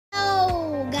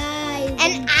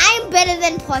And I'm better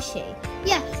than Porsche.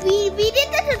 Yeah, we did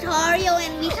the tutorial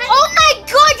and we kind Oh my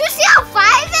god, you see how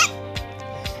far is it?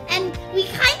 and we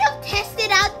kind of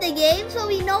tested out the game so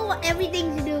we know what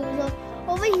everything to do. So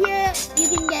over here you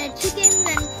can get a chicken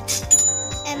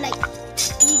and like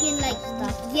you can like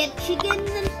get chickens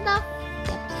and stuff.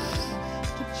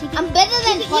 I'm better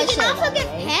than Porsche. You can also get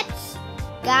way. pets.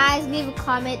 Guys, leave a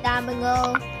comment down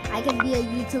below. I can be a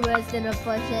YouTuber instead of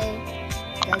Porsche.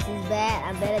 Because he's bad.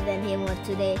 I'm better than him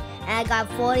today. And I got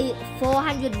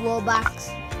 400 Robux.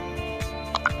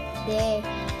 There.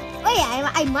 Oh yeah,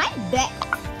 I might bet.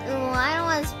 Oh, I don't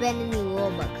want to spend any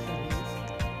Robux on this.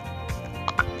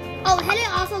 Oh, Pele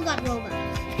also got Robux.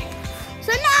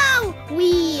 So now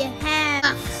we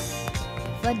have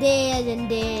For days and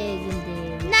days and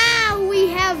days. now we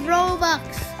have Robux.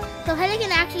 So Pele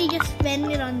can actually just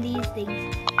spend it on these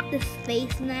things. The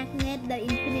space magnet, the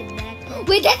infinite backpack.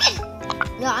 Wait, that's it!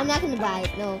 No, I'm not gonna buy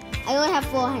it. No, I only have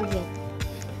 400.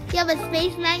 Yeah, but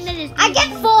space magnet is. I get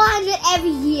 400 every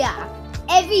year.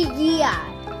 Every year.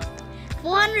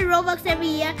 400 Robux every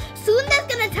year. Soon that's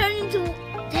gonna turn into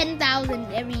 10,000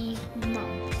 every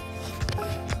month.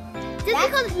 Just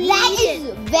because we that need is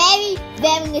it. very,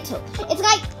 very little. It's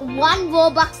like 1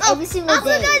 Robux every single Also,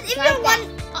 day. guys,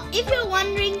 Like if you're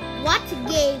wondering what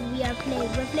game we are playing,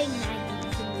 we're playing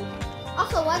 90s.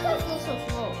 Also, why does it go so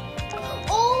slow?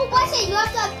 Oh, what's it? You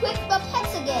have to equip the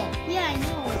pets again. Yeah, I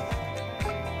know.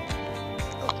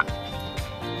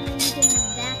 And then you can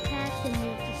have backpacks and you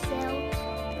have to sell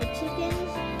the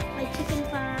chickens, my chicken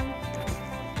farm.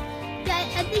 Yeah,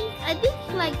 I think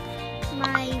like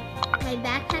my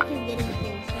backpack is getting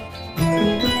full. So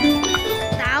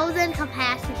 1,000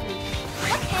 capacity.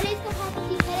 What's Pele's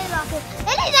capacity?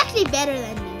 Pele is actually better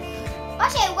than me.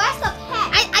 Okay, where's the pet?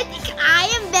 I think I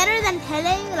am better than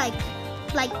Pele, like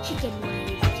chicken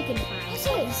wise, chicken farm.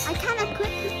 I can't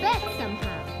equip the pet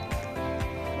somehow.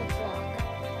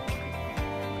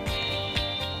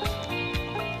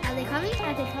 Are they coming?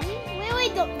 Are they coming?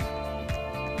 Wait, don't.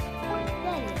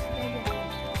 There it is.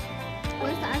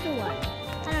 Where's the other one?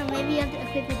 I don't know, maybe you have to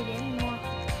equip it again more.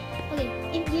 Okay,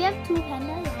 if you have 2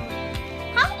 pandas,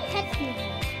 how many pets do you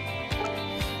have?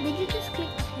 Did you just click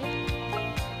okay?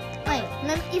 Wait,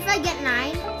 if I get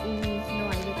 9, no, I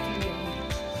get 2.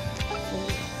 So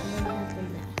I'm gonna have the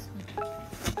last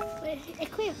one. Wait,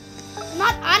 equip.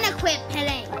 Not unequip,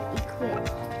 Pele. Equip.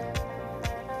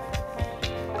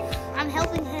 I'm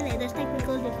helping Pele. There's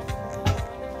technical difficulties.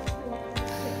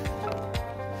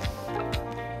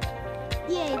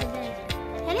 Yay, the best.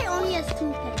 Pele only has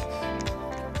 2 pets.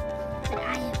 But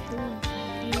I have 3.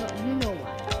 You know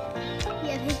why?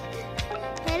 Yeah,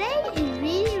 Pele is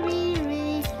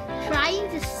really trying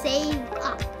to save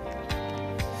up.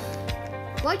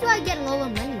 Why do I get lower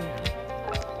money now?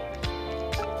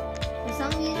 For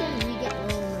some reason, we get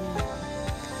lower money now.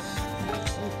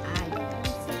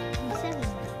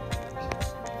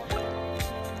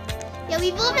 Yeah,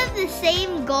 we both have the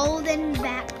same golden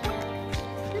backpack.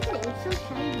 Look at it, it's so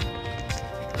shiny.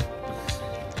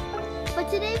 But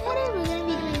today, Pele, we're gonna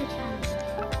be doing a challenge.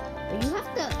 You have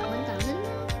the 1,000?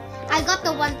 I got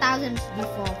the 1,000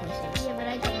 before. Yeah, but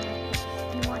I got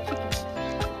more chickens.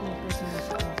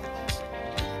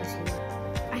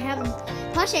 I have.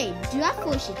 Porsche, do you have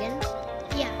 4 chickens?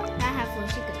 Yeah, I have 4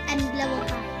 chickens. and level 5.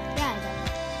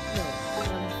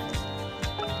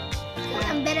 Yeah,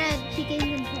 I'm better at chickens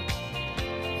than pets.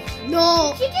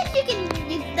 no. Chickens,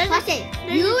 Porsche,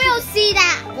 you will see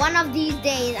that one of these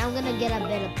days I'm gonna get a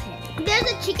better pet. there's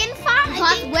a chicken farm.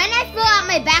 Because when I fill out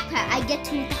my backpack, I get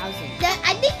 2,000.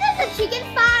 I think there's a chicken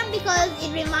farm because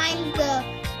it reminds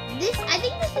I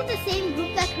think this is the same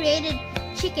group that created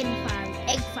chicken farm,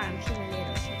 egg farm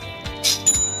simulator.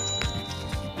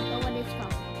 Or what it's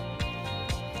called.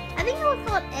 I think it was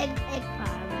called egg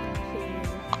farm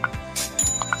simulator.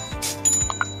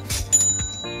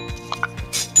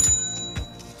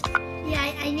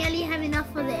 Yeah, I nearly have enough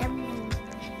for the emerald.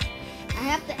 I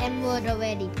have the emerald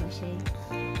already, Porsche.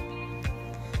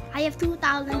 I have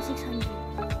 2,600.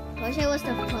 Porsche was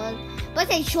the first.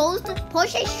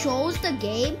 Porsche shows the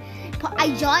game. I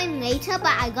joined later,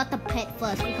 but I got the pet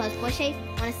first because Porsche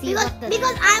wanna see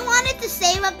Because I wanted to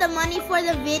save up the money for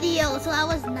the video, so I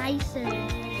was nicer.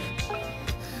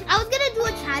 I was gonna do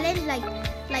a challenge like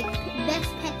best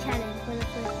pet challenge for the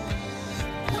first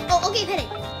time. Oh, okay, Pele.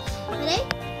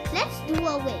 Let's do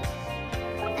a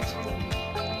challenge.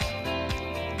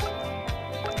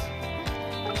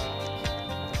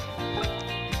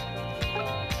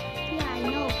 Yeah, I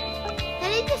know.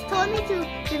 Pele just told me to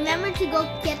remember to go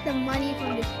get the money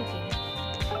from the chicken.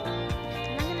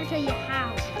 I'm not gonna tell you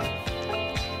how.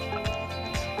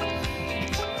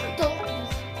 Don't.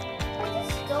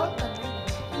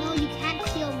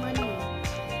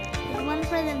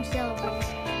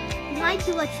 might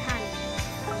do a challenge.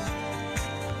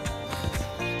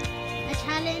 A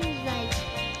challenge like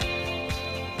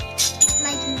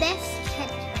best pet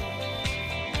challenge.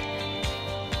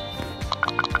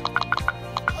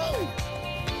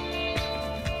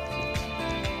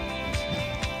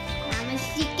 I'm a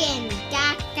chicken.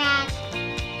 Gak gak.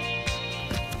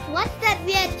 What's that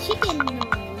weird chicken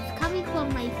noise coming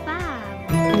from my farm?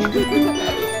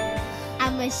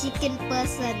 I'm a chicken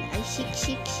person. I shik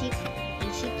shik shik. I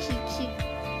shik shik shik.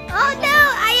 Oh no!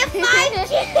 I have 5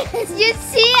 chickens. You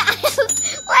see,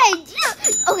 wait.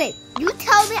 Okay, you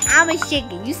tell me I'm a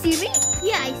chicken. You see me?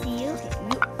 Yeah, I see you.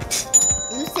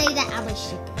 Okay, you say that I'm a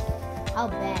chicken. How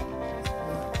bad?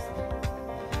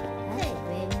 That's a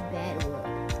very bad word.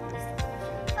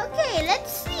 Okay,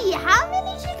 let's see. How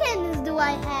many chickens do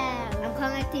I have? I'm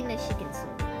collecting the chickens.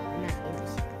 Not in the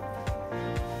chicken.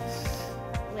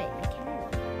 Wait, I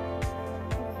can't.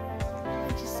 I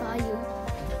just saw you.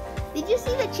 Did you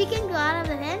see the chicken go out of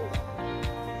the hen?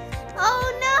 Oh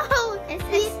no! It's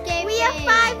escaping. We have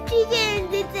 5 chickens.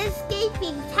 It's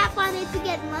escaping. Tap on it to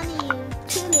get money.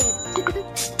 Kill it.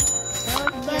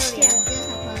 Don't kill But it. yeah. I'm just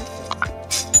a person.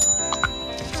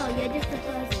 Oh, you're just a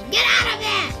person. Get out of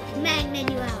there! Magnet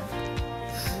you out.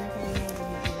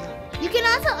 You can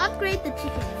also upgrade the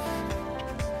chickens.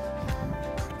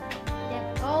 Yeah.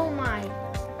 Oh my.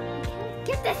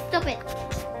 Get that stupid.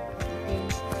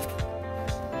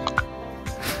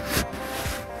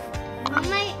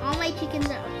 All my chickens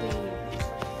are upgraded.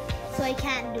 So I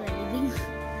can't do anything.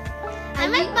 I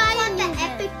And might you buy want a the new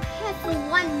head. epic pet for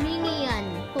 1 million.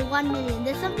 For 1 million.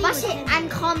 There's something Watch with it, 10.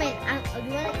 uncommon.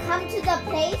 You wanna come to the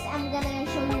place? I'm gonna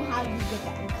show you how you get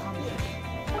the uncommon.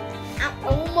 I'm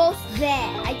almost there.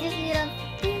 I just need to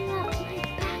fill up my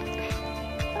backpack.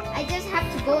 I just have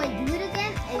to go and do it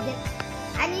again, and then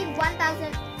I need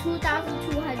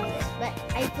 2,200. But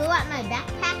I fill up my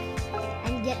backpack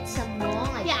and get some more.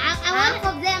 Like Yeah, I half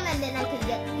want of them, and then I can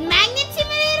get Magnet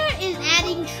Simulator is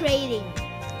adding trading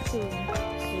soon.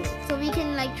 two. So we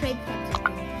can like trade pets.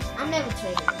 I'm never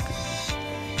trading.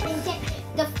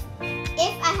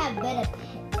 If I have better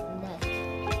pets, no.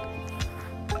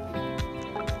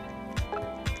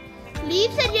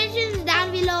 Leave suggestions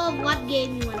down below of what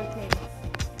game you want to play.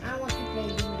 I want to play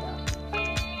Ludo.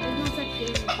 There's no such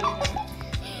game.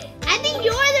 I think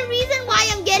you're the reason why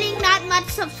I'm getting not much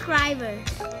subscribers.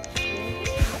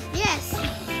 Yes.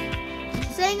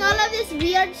 Saying all of this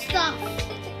weird stuff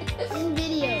in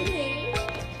videos.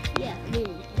 Yeah,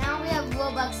 really. Now we have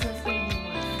Robux, so it's gonna be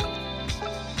more.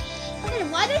 Hey,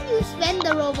 why don't you spend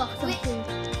the Robux on things?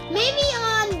 Maybe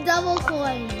on double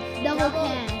coins, double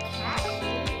cash. Cash?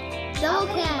 Double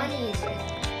How much cash. money is it?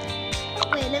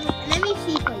 Wait, let me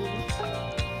see for you.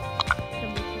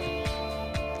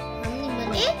 How many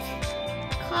money? It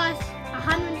costs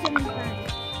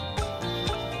 175.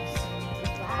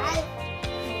 Five.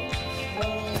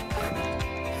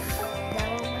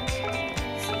 Double money.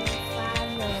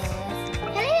 75. No, that's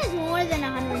Pele is more than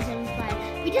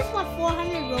 175. We just want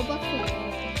 400 Robux for it.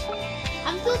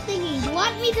 I'm still thinking, do you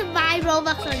want me to buy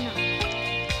Robux or not?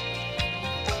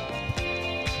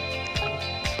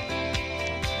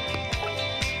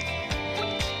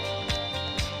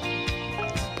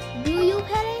 Do you,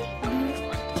 Pele?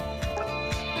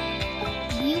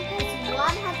 Do you, Pele?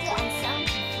 100 and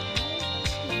something.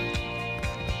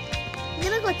 I'm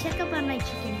gonna go check up on my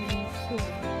chicken soon.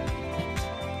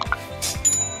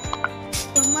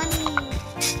 For money,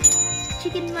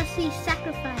 chicken must be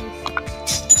sacrificed.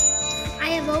 I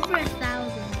have over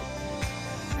 1,000.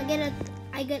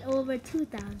 I get over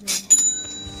 2,000.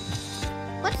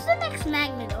 What's the next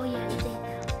magnet? Oh yeah, it's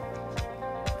 8,000.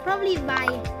 Probably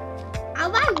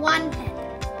I'll buy 1 pet.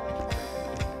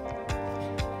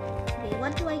 Okay,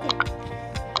 what do I get?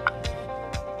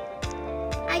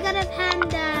 I got a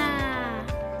panda.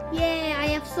 Yeah, I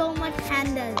have so much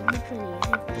pandas. Literally, I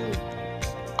have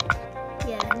 3.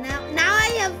 Yeah, now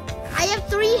I have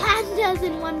 3 pandas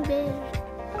in one bed.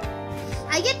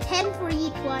 I get 10 for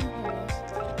each one.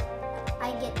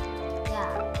 I get,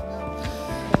 yeah.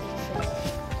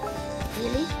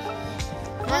 Really?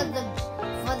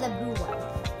 For the blue one.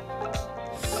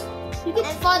 You get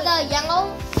And for the yellow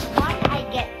one, I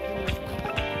get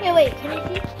 3. wait, can I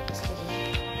see?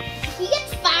 He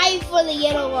gets 5 for the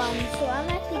yellow one, so I'm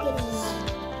actually getting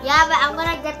 1. Yeah, but I'm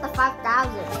gonna get the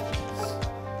 5,000.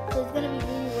 So it's gonna be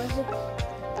really worth it.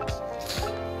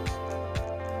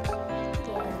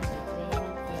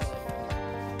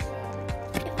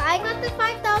 If I got the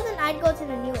 5,000, I'd go to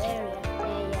the new area.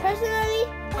 Yeah. Personally,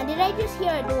 and did I just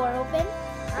hear a door open?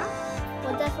 Huh?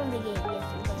 Was that from the game? Yes,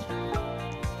 it was.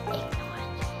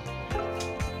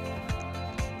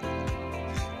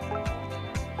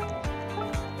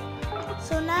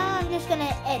 So now I'm just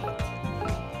gonna edit.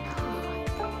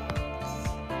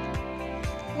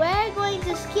 We're going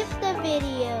to skip the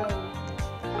video.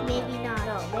 Maybe not.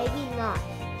 No, maybe not.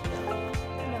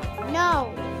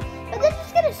 No. But they're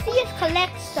just gonna see us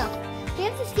collect stuff. We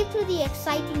have to skip to the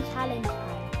exciting challenge part.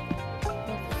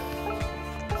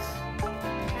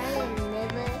 I will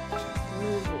never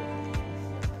move it.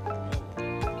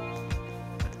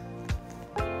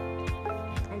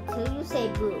 Until you say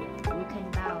boo, you can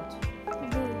bounce.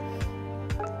 Boo.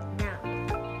 Now,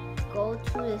 go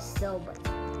to the sell button.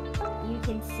 You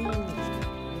can see me in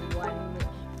 1 minute.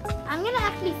 I'm gonna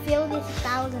actually fill this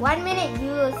 1,000. 1 minute,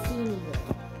 you will see me there.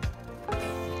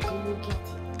 Do you get it?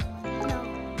 No.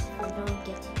 If you don't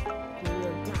get it, you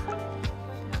will die.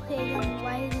 Okay, then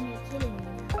why isn't it killing me?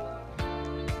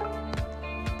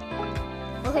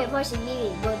 Okay, first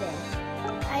immediately go there.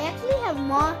 I actually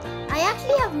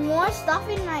have more stuff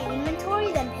in my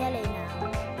inventory than Pele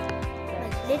now.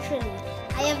 Like literally.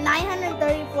 I have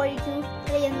 930, 42,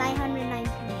 Pele has 919.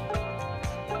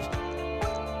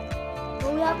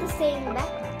 Well, we have to stay in the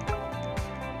background.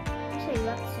 Actually, we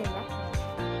have to stay in the background.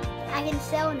 I can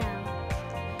sell now.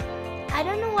 I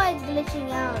don't know why it's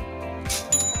glitching out.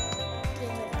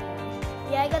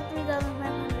 Yeah, I got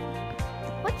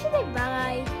 3,500. What should I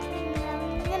buy?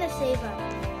 I'm gonna save up.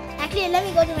 Actually, let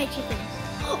me go to my chickens.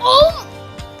 Oh!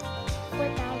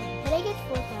 4,000. Did I get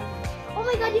 4,000? Oh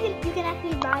my god, you can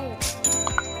actually buy it.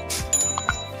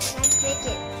 And click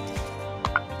it.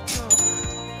 No.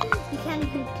 You can't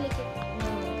even click it. No, I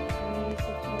need to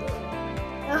click it.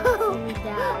 Oh. See me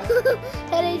die.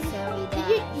 Pele, You saw me did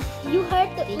die. you heard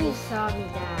the Did you oof? saw me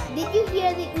die? Did you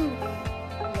hear the oof?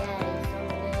 Yeah, you saw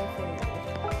me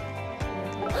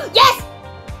die. Yes!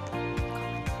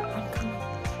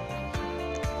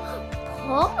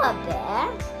 Polar bear?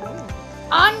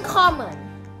 Uncommon.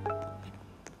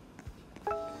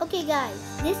 Okay, guys,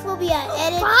 this will be an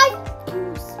edit. 5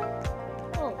 boosts.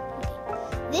 Oh, okay.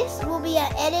 This will be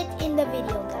an edit in the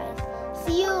video, guys.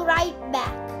 See you right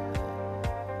back.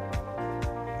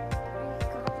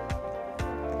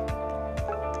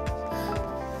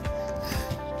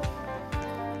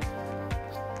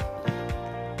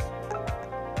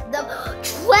 The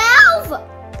 12.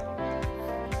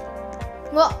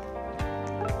 What?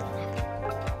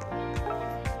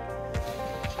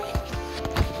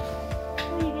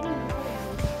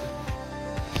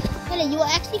 Pele, you are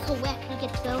actually correct. You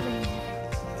get 12 in here.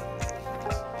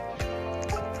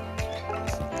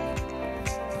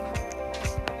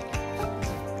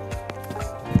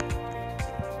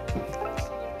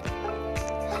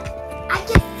 I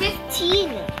get 15.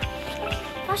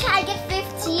 Pasha, I get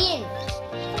 15.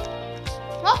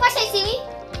 No, Pasha, see me?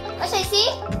 Pasha, see?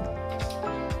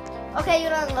 Okay,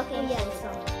 you're not looking yet. So.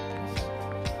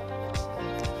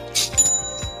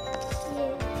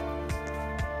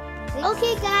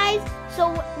 Okay, guys, so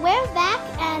we're back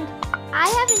and I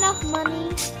have enough money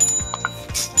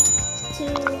to...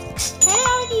 Pele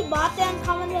already bought the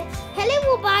uncommon pet. Pele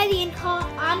will buy the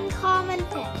uncommon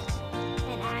pet.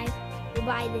 And I will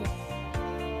buy this.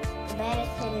 The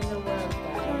baddest pet in the world,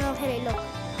 Oh guys. no, Pele, look.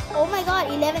 Oh my god,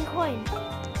 11 coins.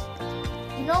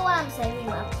 You know what I'm saving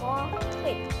up for?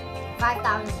 Wait.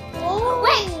 5,000. Oh!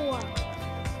 Wait!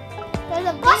 There's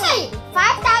a Pasha,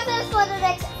 5,000 for the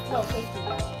next... No, 50.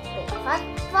 Wait,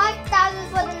 5,000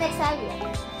 for the next area.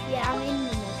 Yeah, I'm in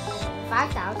the next.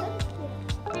 5,000?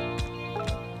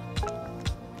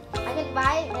 I can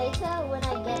buy it later when I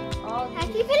get all the...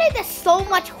 Actually, I feel like there's so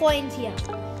much coins here.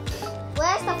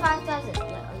 Where's the 5,000? Oh,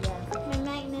 yeah. My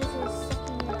Magnus is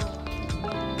sucking it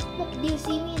out. Look, do you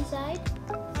see me inside?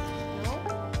 No?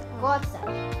 Go outside.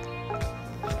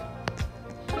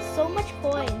 There's so much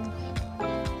coins.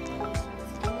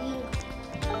 It's green.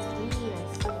 It's green, I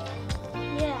see.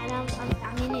 Yeah, and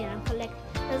I'm in it. I'm collecting.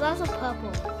 There's also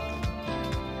purple.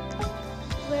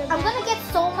 I'm gonna get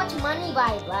so much money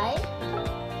by it, right?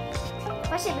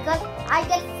 Especially because I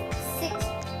get 6.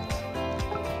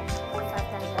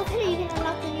 5,000. Okay, you can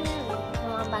unlock the new area. No,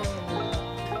 I'm buying the new.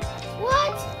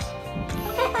 What?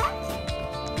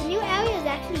 The new area is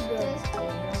actually good. Just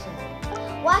kidding.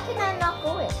 Why can I not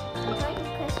go it? I'm trying to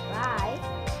press buy.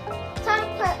 Trying to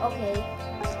press. Okay.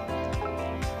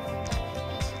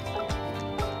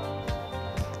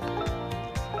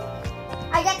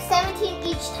 I get 17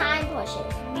 each time push it.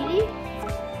 Really?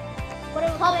 What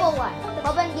are Purple one.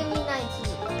 Purple give me 19.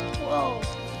 Whoa.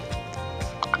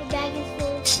 The bag is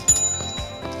full.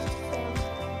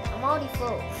 I'm already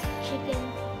full. Chicken.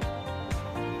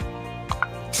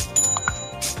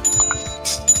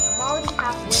 I'm already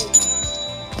halfway.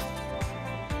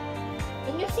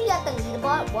 Can you see at the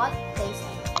leaderboard what place I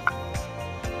am?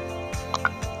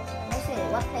 I say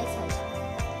what place I am?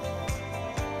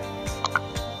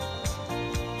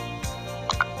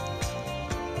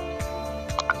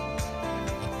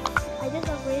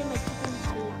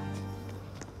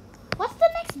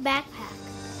 backpack.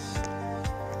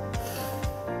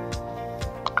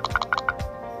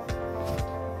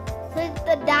 So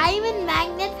the diamond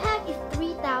magnet pack is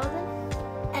 3,000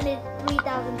 and it's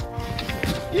 3,000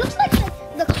 capacity. It looks like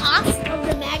the cost of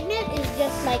the magnet is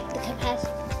just like the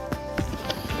capacity.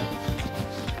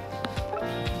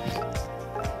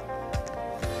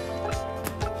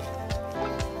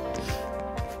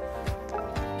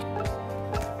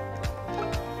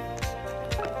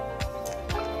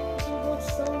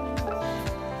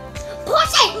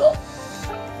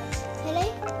 Pele,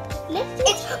 let's do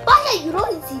It's Pele, you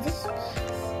don't see this.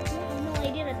 no,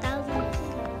 I did 1,000.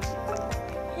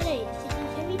 Pele,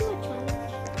 can we do a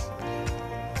challenge?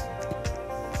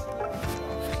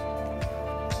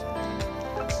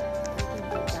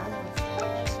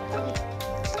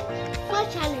 For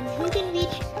a challenge, who can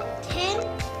reach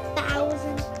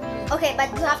 10,000? Okay, but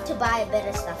you have to buy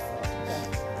better stuff first.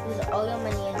 Okay? Use all your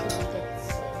money until you get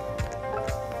safe.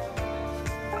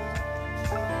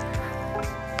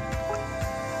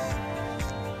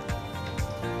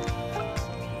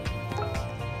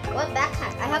 What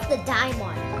backpack? I have the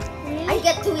diamond. Really? I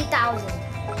get 3,000.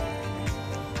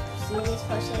 See this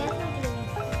person? That's not really.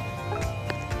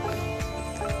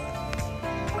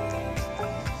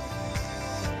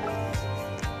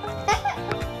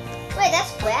 Wait,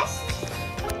 that's quest?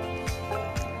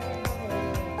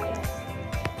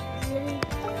 Really?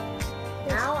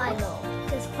 Now I know.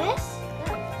 This quest?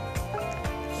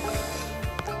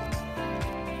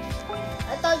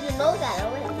 I thought you know that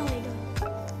already. No, I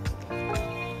don't.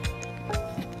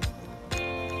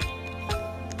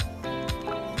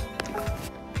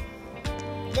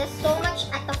 There's so much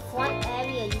at the front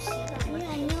area. You see that? Yeah,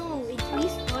 I know. It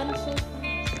respawns so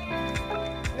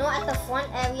fast. No, at the front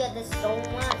area, there's so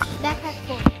much. Backpack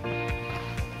 4.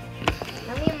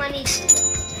 How many money do you get?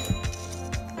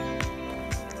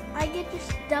 I get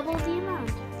just double the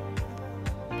amount.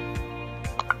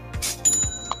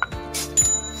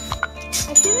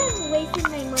 I shouldn't have wasted my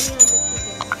money on the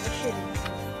chicken. I shouldn't.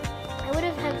 I would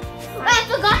have had. I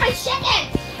forgot my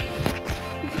chicken!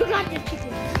 You forgot the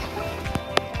chicken.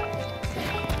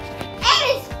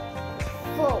 It is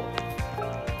full.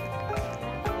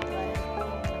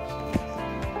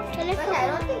 But But I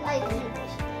don't think I need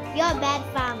this. you're a bad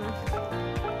farmer.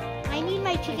 I need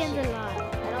my chickens a lot.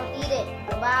 I don't eat it.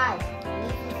 Goodbye.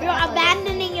 You're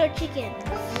abandoning your chicken.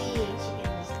 Three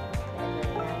chickens.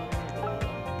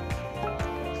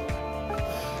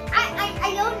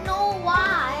 I don't know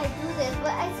why I do this,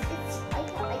 but I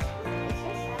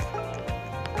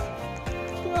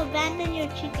You abandon your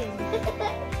chicken.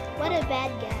 What a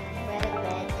bad guy. What a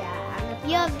bad guy.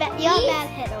 You're a bad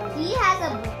head owner.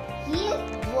 He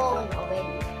is blown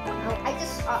already.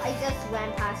 I just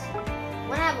ran past him.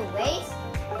 Wanna have a race?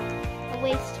 A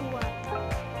waste to what?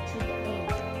 To the end.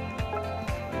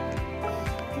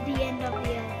 To the end of the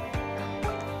earth.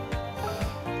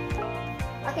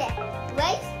 Okay,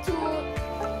 race to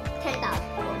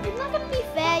 10,000. It's not gonna be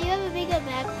fair. You have a bigger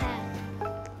backpack.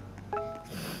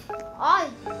 Oh,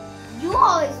 you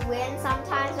always win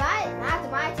sometimes, right? Now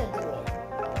it's my turn to win.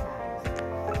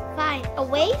 Fine. A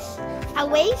waste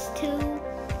to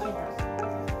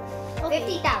 10,000.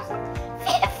 50,000.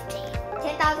 50.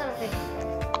 10,000 or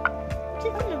 50,000.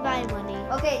 Just gonna buy money.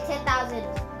 Okay, 10,000.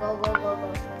 Go.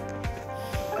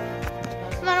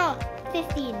 No,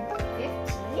 15.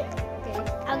 15? Okay.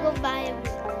 I'll go buy a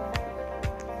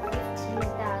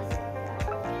 15,000.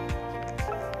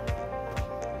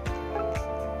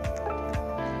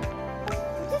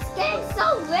 This game's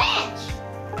so rich!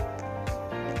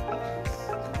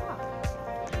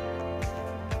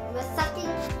 We're sucking.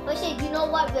 Actually, you know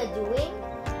what we're doing?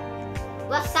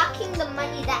 We're sucking the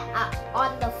money that are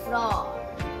on the floor.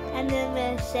 and then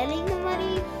we're selling the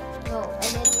money. No, and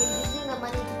then we're using the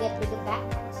money to get bigger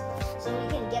backpacks. So we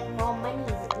can get more money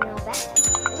in our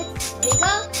backpacks. If it's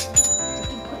bigger, we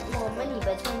can put more money, but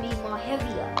it's going to be more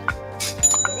heavier.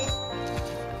 Get it?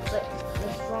 But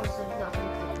we're strong, so it's not going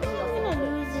to be I'm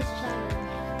gonna lose this challenge.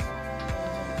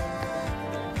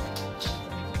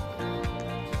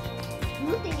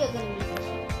 You think you're going to lose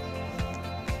this?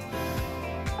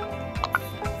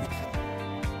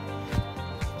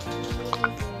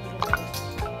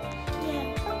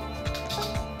 Yeah.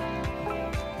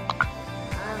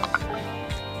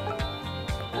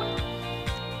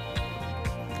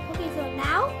 Okay, so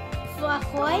now for a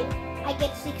coin, I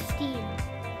get 16.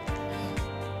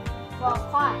 For a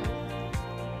coin,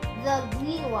 the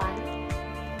green one,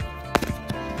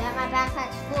 that my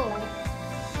backpack's full.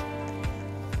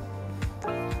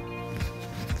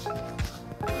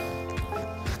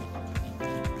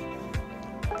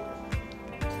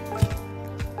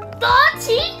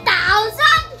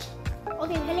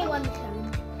 Okay, Pele won the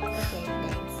challenge. Okay,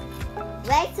 thanks.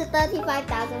 Race to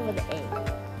 35,000 with the egg.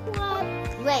 What?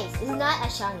 Race. It's not a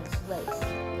challenge. Race.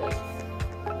 Race.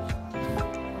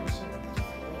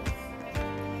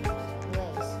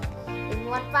 Race. If you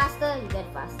want faster, you get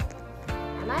faster. I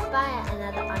might buy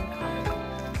another uncommon.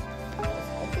 I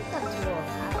think I'm too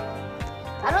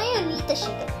overpowered. I don't even need the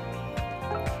chicken.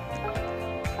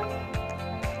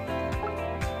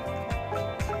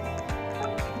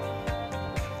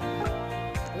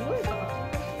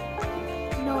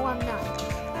 No, I'm not.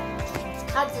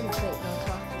 Concentrate, no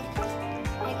talking.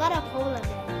 I got a polar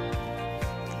bear.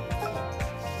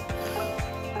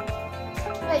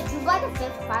 Wait, you buy the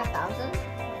 5,000?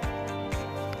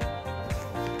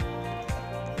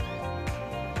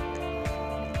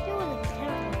 It was a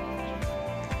terrible idea.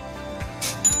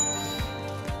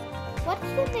 What's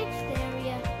the next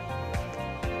area?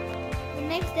 The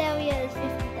next area is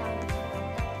 50,000.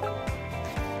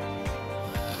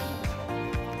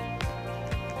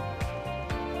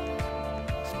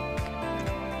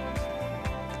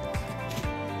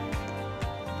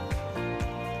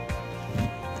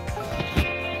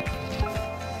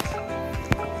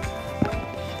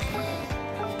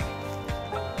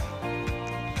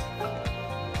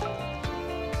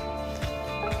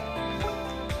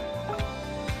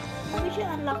 We should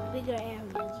unlock bigger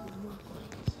areas with more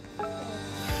coins.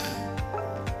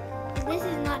 This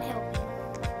is not helping.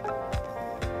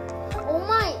 Oh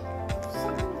my!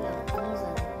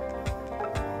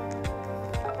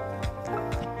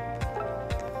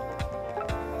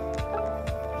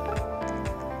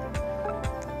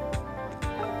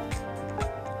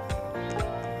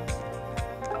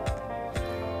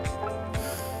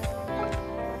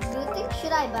 Do you think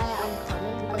should I buy an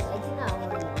uncommon? Because I think I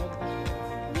already win.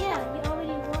 Yeah, you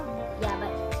already won. Yeah,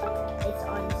 but it's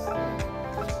on sale.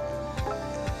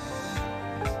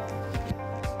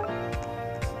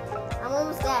 I'm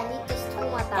almost there. I need just 2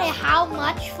 more Hey, thousand. how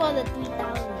much for the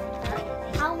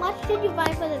 3,000? How much did you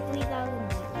buy for the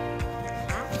 3,000?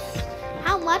 Huh?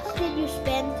 How much did you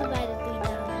spend to buy the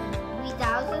 3,000?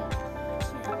 3,000?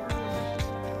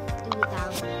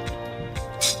 3,000.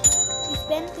 You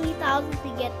spend 3,000 to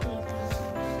get 3,000.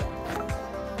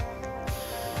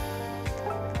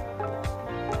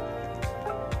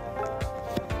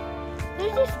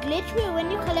 There's this glitch where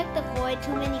when you collect the coin,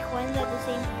 too many coins at the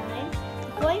same time,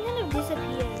 the coin kind of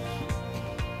disappears.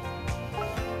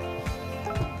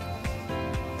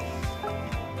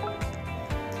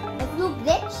 If you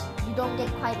glitch, you don't get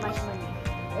quite much money.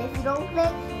 If you don't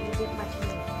glitch, you get much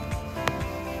money.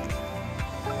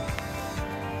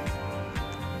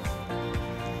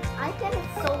 I get it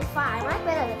so far. I might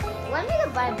better. Want me to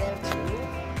buy better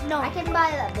too? No. I can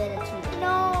buy that better too.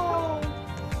 No.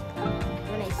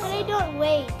 When I But I see don't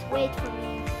wait. Wait for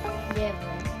me. it.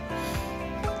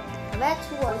 I bet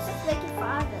two. It's just make it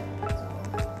farther.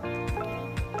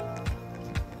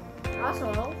 That's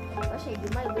all. Also, actually, you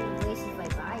might win the race if I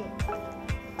buy it.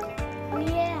 Oh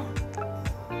yeah.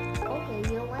 Okay,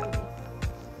 you don't want it.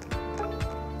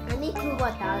 I need 2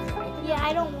 more thousand. Yeah,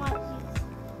 I don't want you.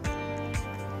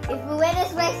 If we win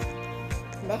this race,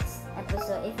 next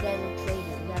episode, if there's a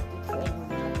trading, you have to trade with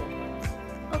me.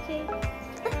 Okay.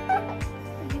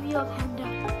 I'll give you a panda.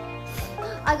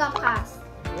 I got passed.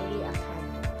 Maybe a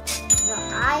panda. No,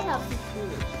 I have to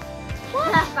choose.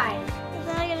 What? Fine. It's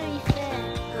not gonna be fair.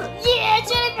 Yeah,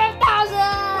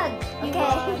 25,000! You Okay,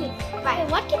 won. fine. Hey,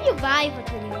 what can you buy for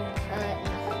 21? Nothing.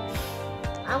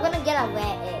 I'm gonna get a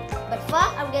rare egg. But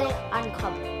first, I'm getting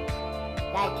uncommon.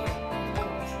 That I can't.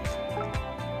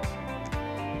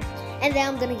 And then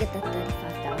I'm gonna get the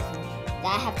 35,000. That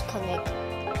I have to collect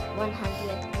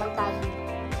 100, 1,000,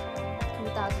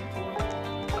 2,000,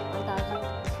 1,000,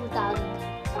 2,000,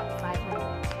 500.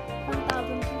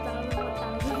 1,000, 2,000,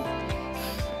 1,000.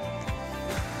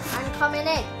 Uncommon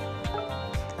egg.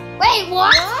 Wait,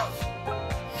 what?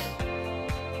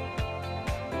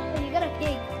 Oh, you got a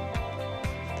pig.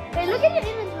 Wait, look at your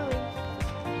inventory.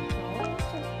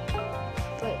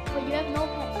 Wait, But you have no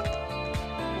pets.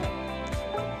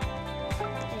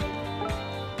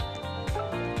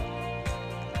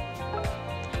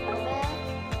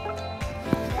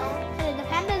 Hey, the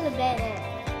pandas are bad.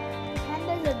 The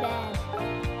pandas are bad.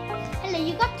 Hello,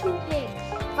 you got 2 pigs.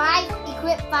 5,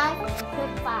 equip 5,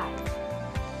 equip 5.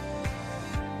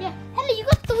 Yeah. Hello, you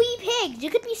got 3 pigs. You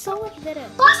could be so much better.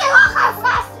 Push it, walk out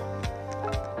faster!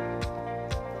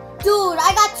 Dude,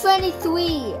 I got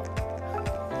 23.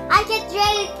 I get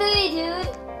 23, dude.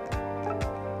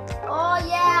 Oh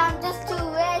yeah, I'm just too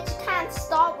rich. You can't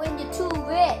stop when you're too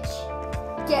rich.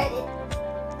 Get it?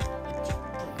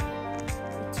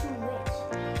 You're too rich.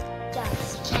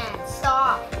 Just can't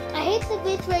stop. I hate the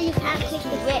bit where you can't take the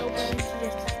rich.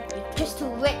 bit. You're just too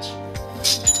rich.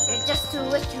 You're just too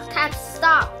rich. You can't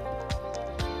stop.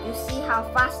 You see how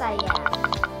fast I am.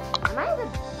 Am I the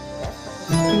best?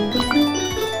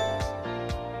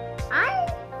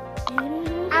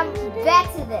 I'm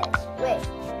better than this. Wait.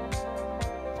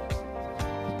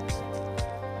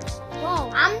 Whoa.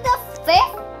 I'm the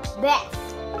 5th best.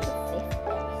 The 5th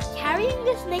best. Carrying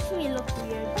this makes me look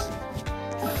weird.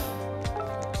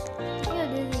 I feel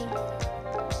dizzy.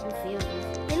 You feel this?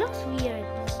 It looks weird.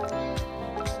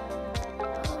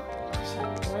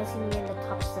 You want to see me in the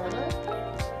top server?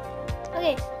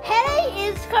 Okay, Pele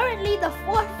is currently the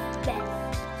 4th best.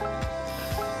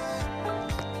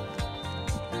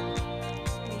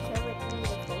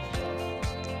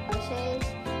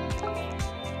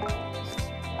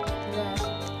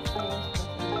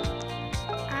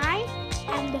 I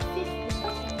am the 5th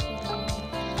best.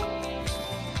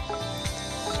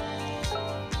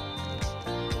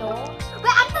 No.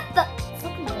 Wait, I'm the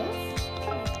second best?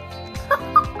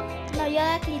 No, you're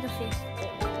actually the 5th.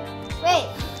 Wait,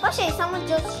 Pashay, someone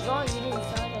just joined. You didn't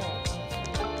start it.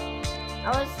 I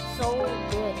was so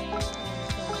good.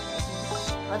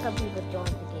 Lots of people joined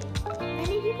the game.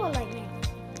 Many people like me.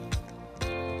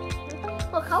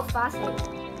 Look how fast I am.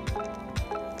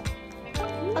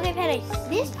 Okay, Pele,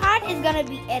 this part is gonna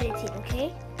be edited,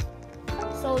 okay?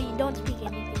 So you don't speak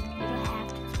anything. You don't have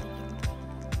to speak anything.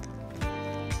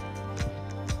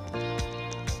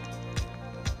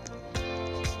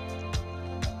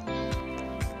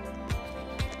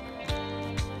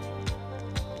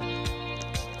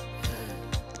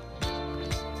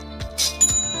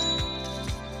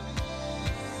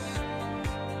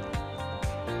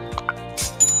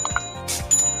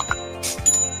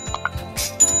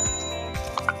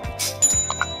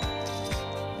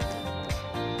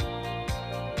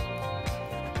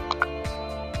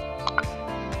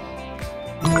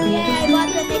 Yeah, I got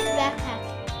the next backpack.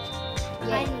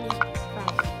 Yeah. Finally.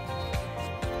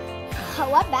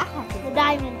 What backpack is The it?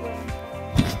 diamond one.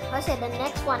 Pashay, the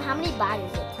next one, how many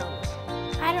bodies is it? Tell me.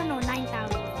 I don't know,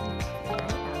 9,000.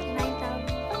 9,000.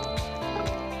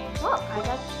 Oh, I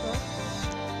got two.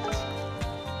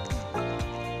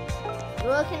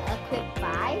 You can equip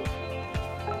 5.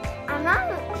 I'm not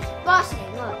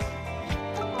bossing. Look.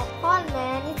 Oh, come on,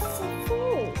 man. It's so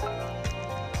cool.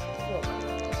 Look.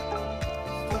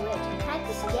 It's too rich. I can't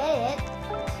just get it.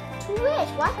 Too rich.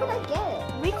 Why could I get it?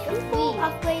 Rich It's people free.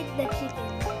 upgrade the chicken.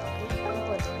 Rich people do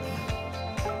it.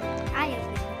 I am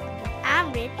rich. I'm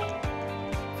rich.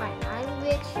 Fine, I'm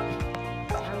rich.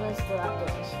 I'm gonna still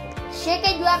upgrade this chicken.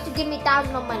 Chicken, you have to give me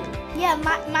 1,000 of money. Yeah,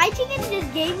 my chicken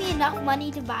just gave me enough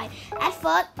money to buy. At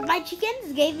first, my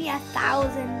chickens gave me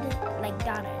 $1,000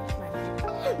 dollars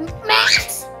money.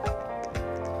 Max!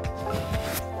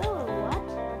 Oh, what?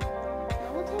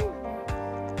 What is that?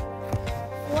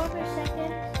 4 per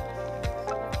second.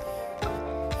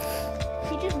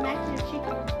 She just maxed her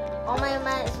chicken. All my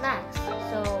amount is max.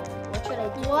 So, what should I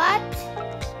do? What?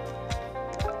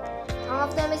 All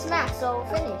of them is max, so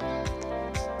finish.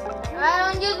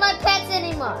 I don't use my pets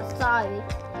anymore. Sorry.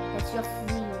 That's your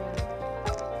free one.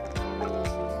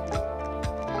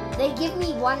 They give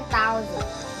me 1,000.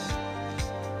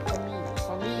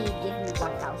 For me, give me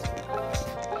 1,000.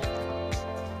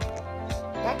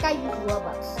 That guy used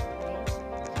Robux, right?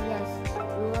 Yes,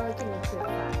 we only can equip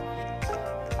 5.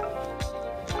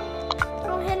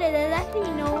 Oh, Hannah, there's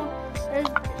actually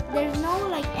there's no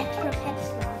like extra pet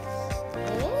slots.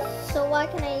 Really? So why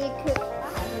can I equip 5?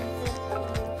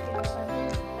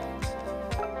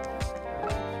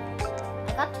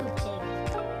 I got 2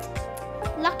 pigs.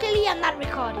 Luckily, I'm not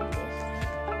recording this.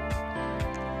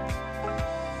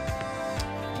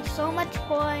 There's so much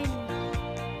coin.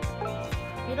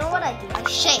 You know what I do? I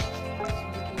shake.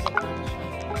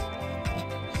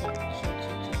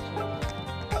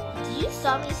 Do you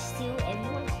saw me steal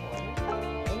everyone's coin?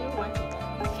 Anyone to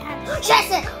You can't.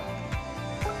 Chest it!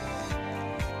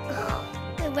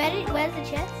 Wait, where's the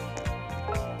chest?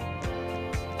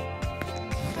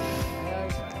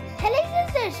 Pele says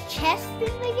there's chests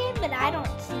in the game, but I don't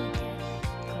see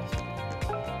chests.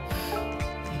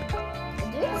 I'm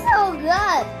doing so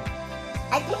good.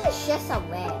 I think the chests are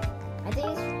rare. I think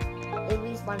it's at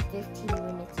least 115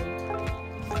 minutes in time.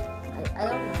 I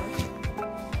don't know.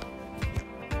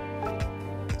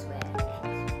 It's rare.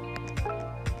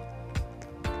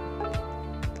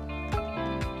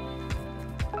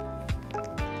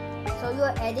 So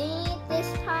you're editing it this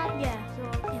time? Yeah, so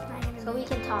it's not gonna So we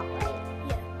can talk, right?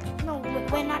 Yeah. No,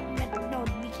 we're not. No,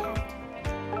 we can't.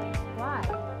 Why?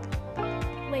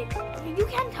 Wait, you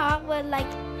can talk, but like,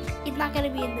 it's not gonna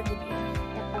be in the video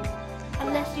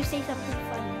unless you say something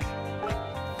funny.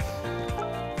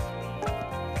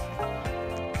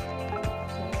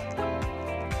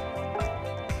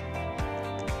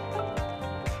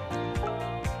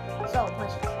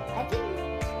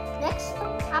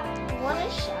 What a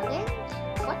challenge?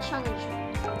 What challenge?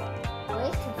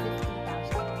 Race to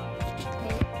 50,000.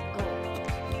 Okay, go.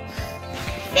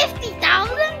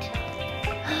 50,000?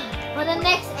 For the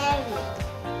next area.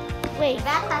 Wait.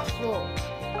 That's full.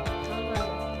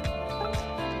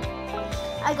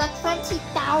 I got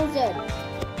 20,000.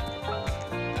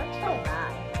 Let's try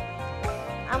that.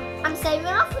 I'm saving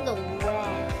up for the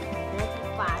red.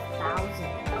 95,000.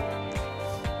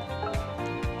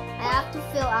 I have to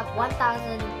fill up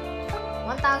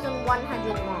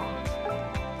 1,100 more.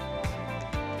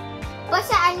 But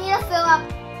I need to fill up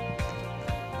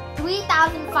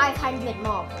 3,500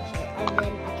 more, and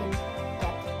then I can get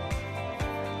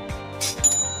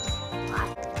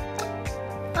it.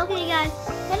 Okay, guys.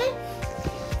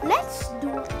 Let's do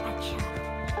a challenge.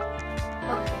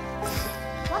 Okay.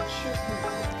 What should we do?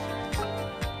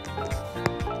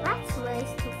 Let's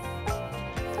race to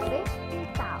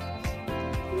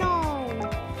 50,000. No.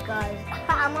 Because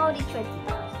I'm already 20,000.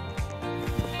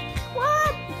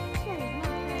 What?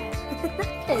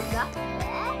 It's not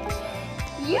fair.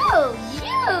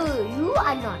 You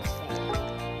are not fair.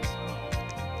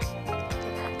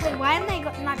 Wait, why am I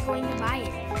not going to buy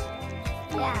it?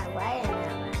 Yeah, why am I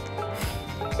not?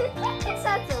 It's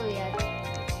not so weird.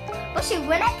 Oh shit,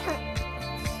 when I can.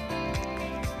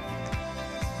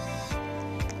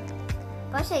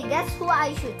 But shit, guess who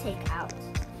I should take out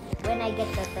when I get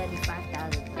the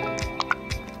 35,000?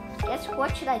 Guess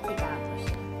what should I take out?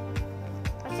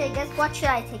 But shit, guess what should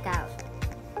I take out?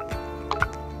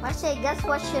 But shit, guess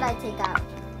what should I take out?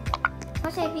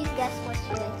 But shit, please guess what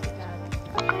should I take out?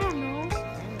 I don't know.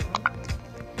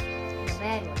 The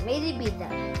bad one. Maybe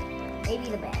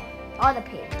the bad. Or the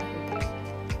pig.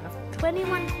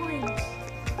 21 coins.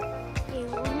 Okay,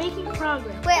 we're making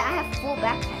progress. Wait, I have full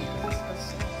backpack.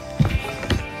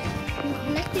 You're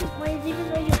collecting coins even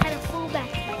though you had a full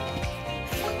backpack.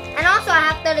 And also I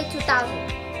have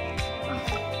 32,000.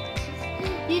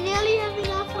 You nearly have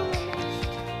enough for the next.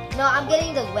 No, I'm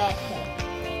getting the red pet.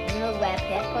 You know red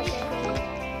pet portion?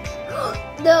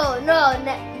 No, you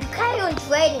can't even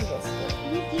trade in this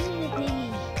game. You give me the piggy.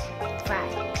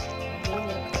 Fine. Give me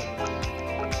the pig.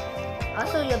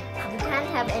 Also, you can't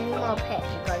have any more pets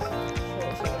because so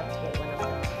you have to get one of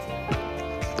them.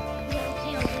 Yeah,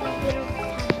 okay, I'll get a bit of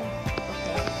time.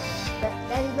 Okay. But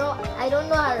there's no, I don't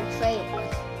know how to trade.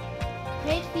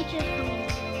 Trade features coming.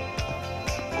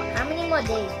 How many more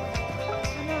days? I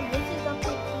know, this is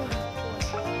update 4.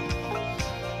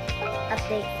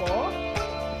 Update 4?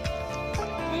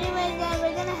 Anyways, guys,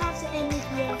 we're gonna have to end this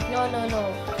here. No.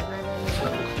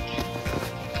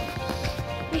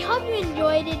 We hope you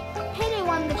enjoyed it. Pele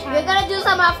won the We're challenge. gonna do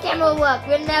some off-camera work.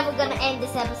 We're never gonna end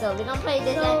this episode. We're gonna play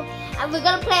this So- and we're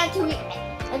gonna play until we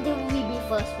be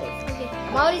first place. Okay.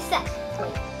 I'm already set.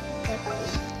 Wait.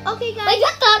 Okay, guys. Wait,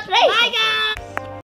 you're third place. Bye, guys.